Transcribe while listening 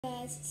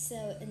Guys,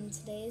 so in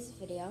today's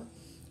video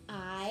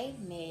I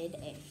made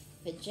a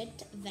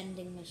fidget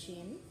vending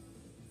machine.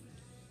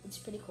 It's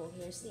pretty cool.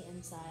 Here's the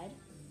inside.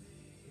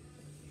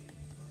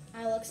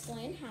 I'll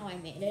explain how I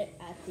made it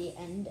at the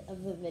end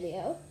of the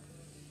video,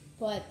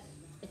 but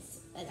it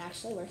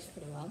actually works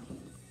pretty well.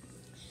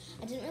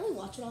 I didn't really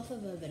watch it off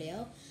of a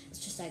video. It's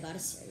just I got a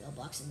cereal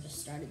box and just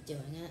started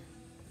doing it.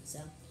 So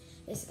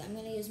basically I'm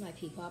going to use my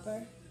peanut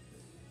popper,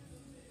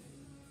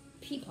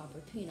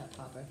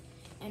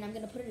 and I'm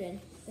going to put it in.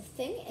 The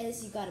thing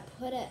is, you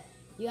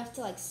have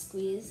to like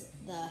squeeze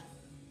the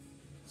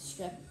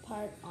strip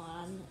part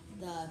on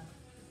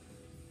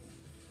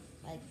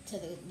to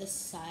the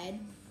side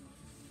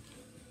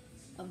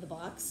of the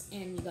box,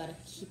 and you got to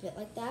keep it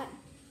like that.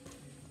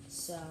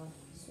 So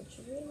switch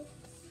it around.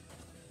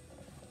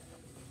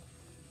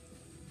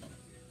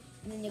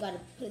 And then you got to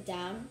put it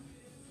down.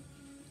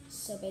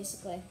 So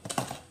basically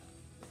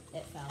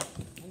it fell.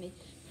 Let me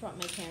prop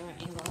my camera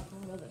angle up a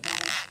little bit better.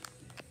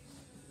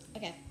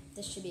 Okay,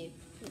 this should be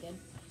pretty good.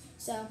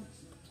 So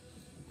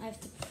I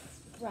have to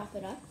wrap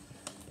it up.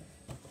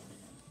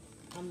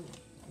 I'm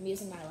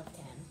using my left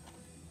hand.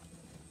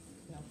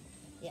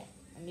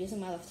 I'm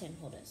using my left hand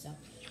to hold it.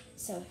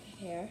 So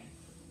here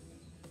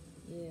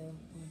you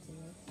want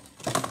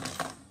to.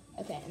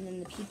 Okay, and then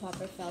the pea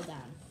popper fell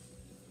down.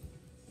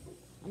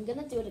 I'm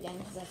gonna do it again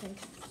because I think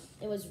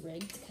it was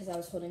rigged because I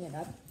was holding it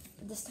up.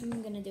 But this time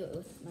I'm gonna do it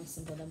with my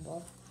simple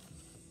dimple.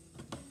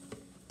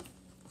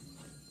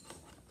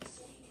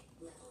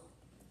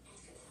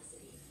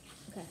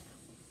 Okay.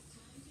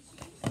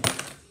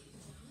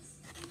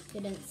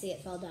 You didn't see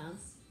it fell down.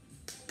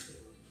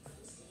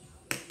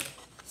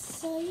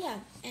 So yeah,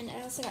 and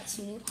I also got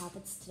 2 new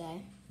poppets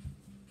today.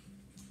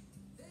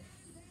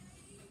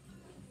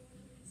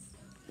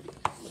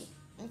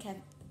 Okay,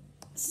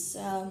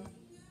 so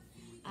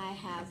I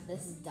have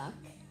this duck.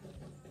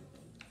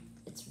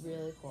 It's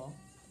really cool.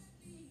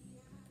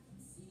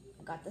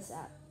 I got this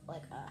at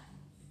like a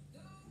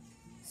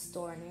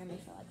store near me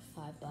for like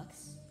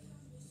 $5.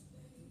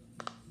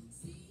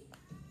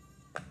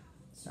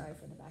 Sorry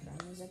for the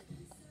background music,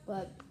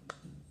 but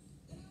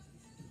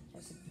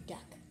there's a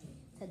duck.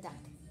 It's a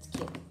duck. It's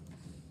cute.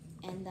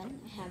 And then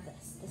I have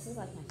this. This is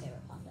like my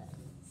favorite poppet.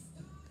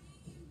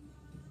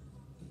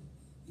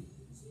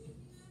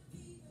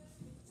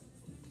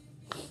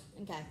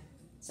 Okay,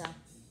 so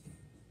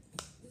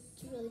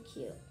it's really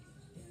cute.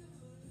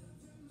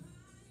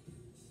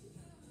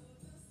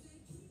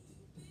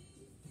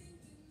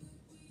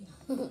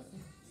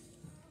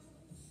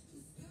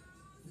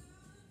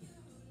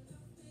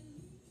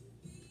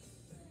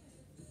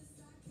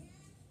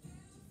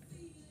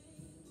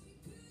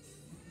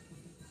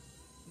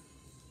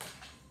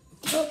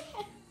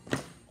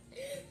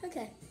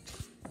 Okay.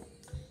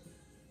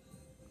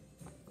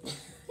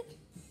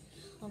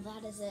 Well,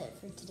 that is it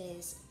for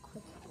today's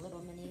quick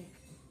little mini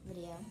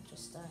video,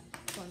 just a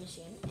toy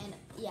machine. And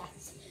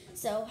yes,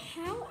 so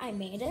how I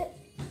made it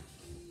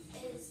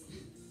is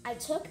I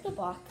took the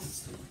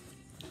box.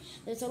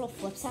 There's little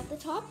flips at the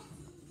top.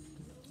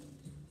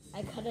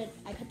 I cut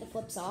the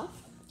flips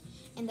off,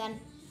 and then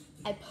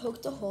I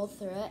poked a hole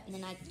through it, and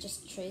then I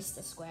just traced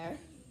a square.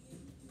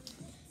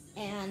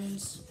 And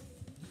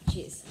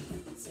jeez,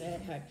 it's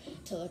really hard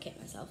to locate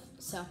myself.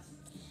 So,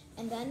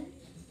 and then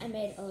I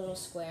made a little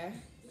square.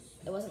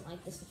 It wasn't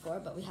like this before,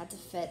 but we had to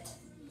fit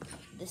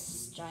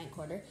this giant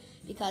quarter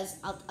because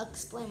I'll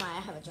explain why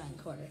I have a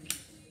giant quarter.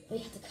 We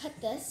had to cut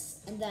this,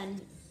 and then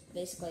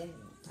basically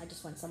I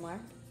just went somewhere,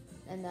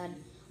 and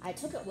then I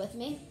took it with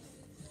me,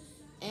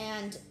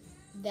 and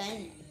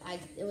then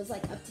it was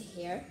like up to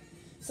here,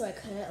 so I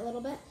cut it a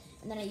little bit,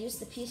 and then I used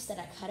the piece that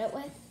I cut it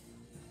with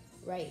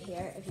right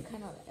here. If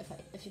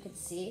you could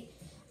see,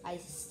 I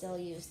still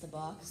used the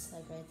box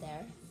like right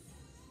there.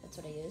 That's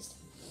what I used,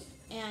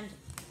 and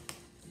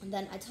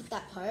then I took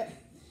that part.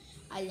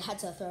 I had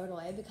to throw it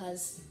away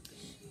because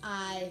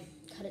I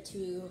cut it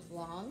too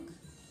long.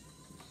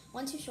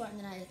 One too short, and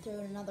then I threw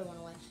another one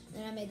away.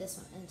 Then I made this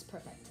one, and it's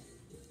perfect.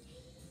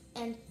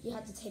 And you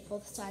have to tape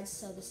both sides,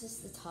 so this is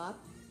the top.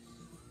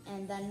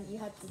 And then you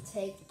have to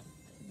take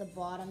the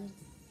bottom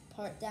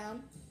part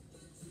down.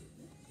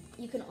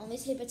 You can only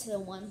tape it to the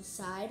one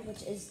side,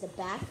 which is the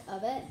back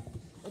of it,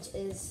 which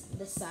is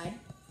this side.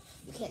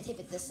 You can't tape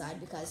it this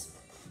side because,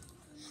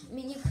 I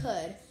mean, you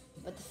could,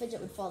 but the fidget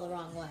would fall the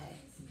wrong way.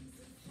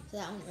 So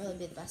that wouldn't really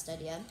be the best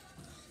idea.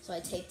 So I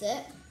taped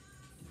it,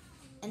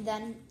 and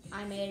then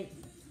I made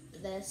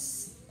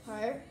this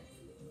part,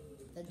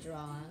 the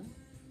drawing,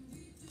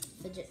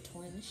 fidget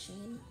toy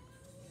machine.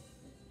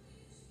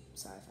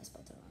 Sorry if I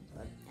spelled it wrong,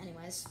 but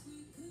anyways,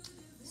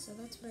 so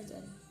that's what I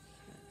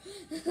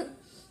did.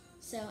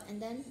 So, and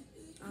then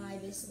my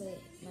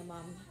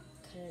mom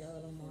cut it a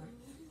little more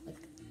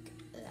like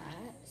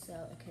that, so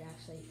it could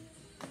actually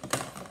put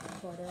the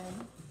quarter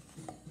in.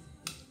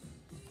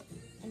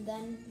 And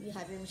then you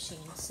have your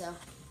machine, so I'm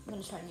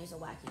going to try and use a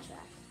wacky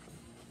track.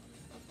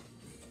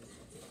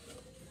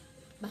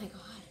 My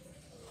God.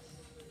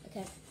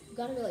 Okay, you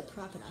got to really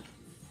prop it up.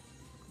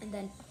 And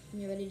then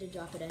when you're ready to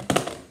drop it in,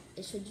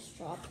 it should just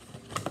drop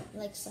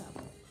like so.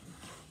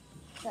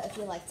 So if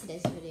you like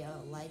today's video,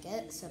 like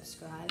it,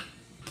 subscribe,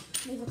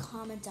 leave a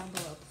comment down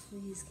below.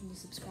 Please, can you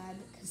subscribe?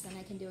 Because then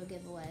I can do a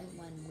giveaway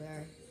when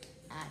we're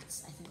at,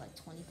 I think, like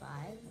 25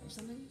 or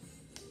something.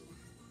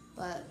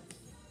 But,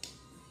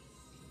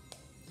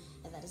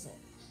 yeah, that is it.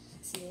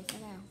 See you for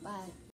now. Bye.